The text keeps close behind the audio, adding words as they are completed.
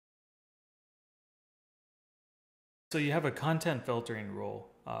So you have a content filtering rule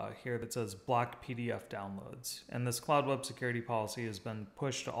here that says block PDF downloads. And this cloud web security policy has been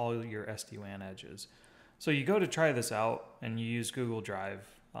pushed to all your SD-WAN edges. So you go to try this out and you use Google Drive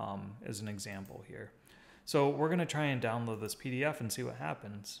as an example here. So we're going to try and download this PDF and see what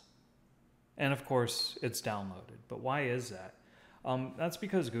happens. And of course, it's downloaded. But why is that? That's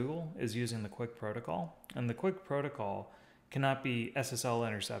because Google is using the QUIC protocol. And the QUIC protocol cannot be SSL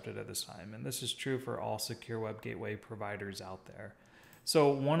intercepted at this time. And this is true for all secure web gateway providers out there.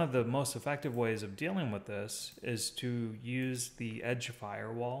 So one of the most effective ways of dealing with this is to use the Edge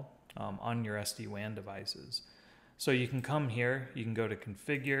firewall on your SD-WAN devices. So you can come here, you can go to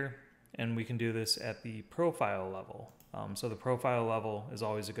configure, and we can do this at the profile level. So the profile level is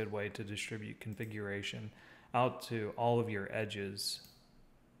always a good way to distribute configuration out to all of your edges.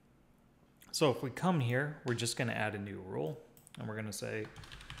 So if we come here, we're just going to add a new rule, and we're going to say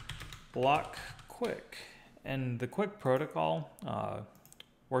block QUIC. And the QUIC protocol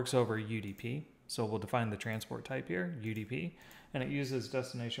works over UDP. So we'll define the transport type here, UDP, and it uses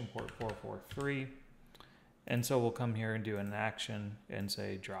destination port 443. And so we'll come here and do an action and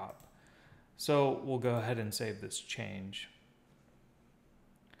say drop. So we'll go ahead and save this change.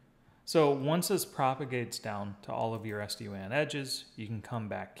 So once this propagates down to all of your SD-WAN edges, you can come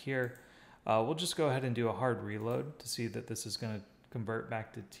back here. We'll just go ahead and do a hard reload to see that this is going to convert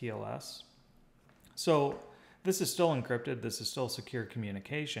back to TLS. So this is still encrypted. This is still secure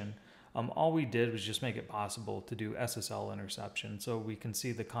communication. All we did was just make it possible to do SSL interception so we can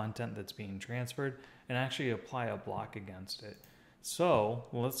see the content that's being transferred and actually apply a block against it. So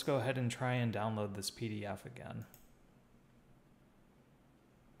let's go ahead and try and download this PDF again.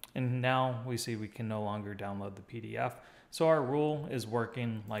 And now we see we can no longer download the PDF. So our rule is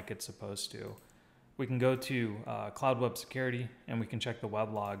working like it's supposed to. We can go to Cloud Web Security and we can check the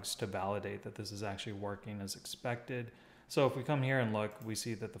web logs to validate that this is actually working as expected. So if we come here and look, we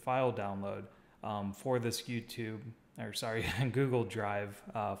see that the file download for this Google Drive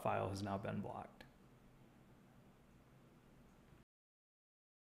file has now been blocked.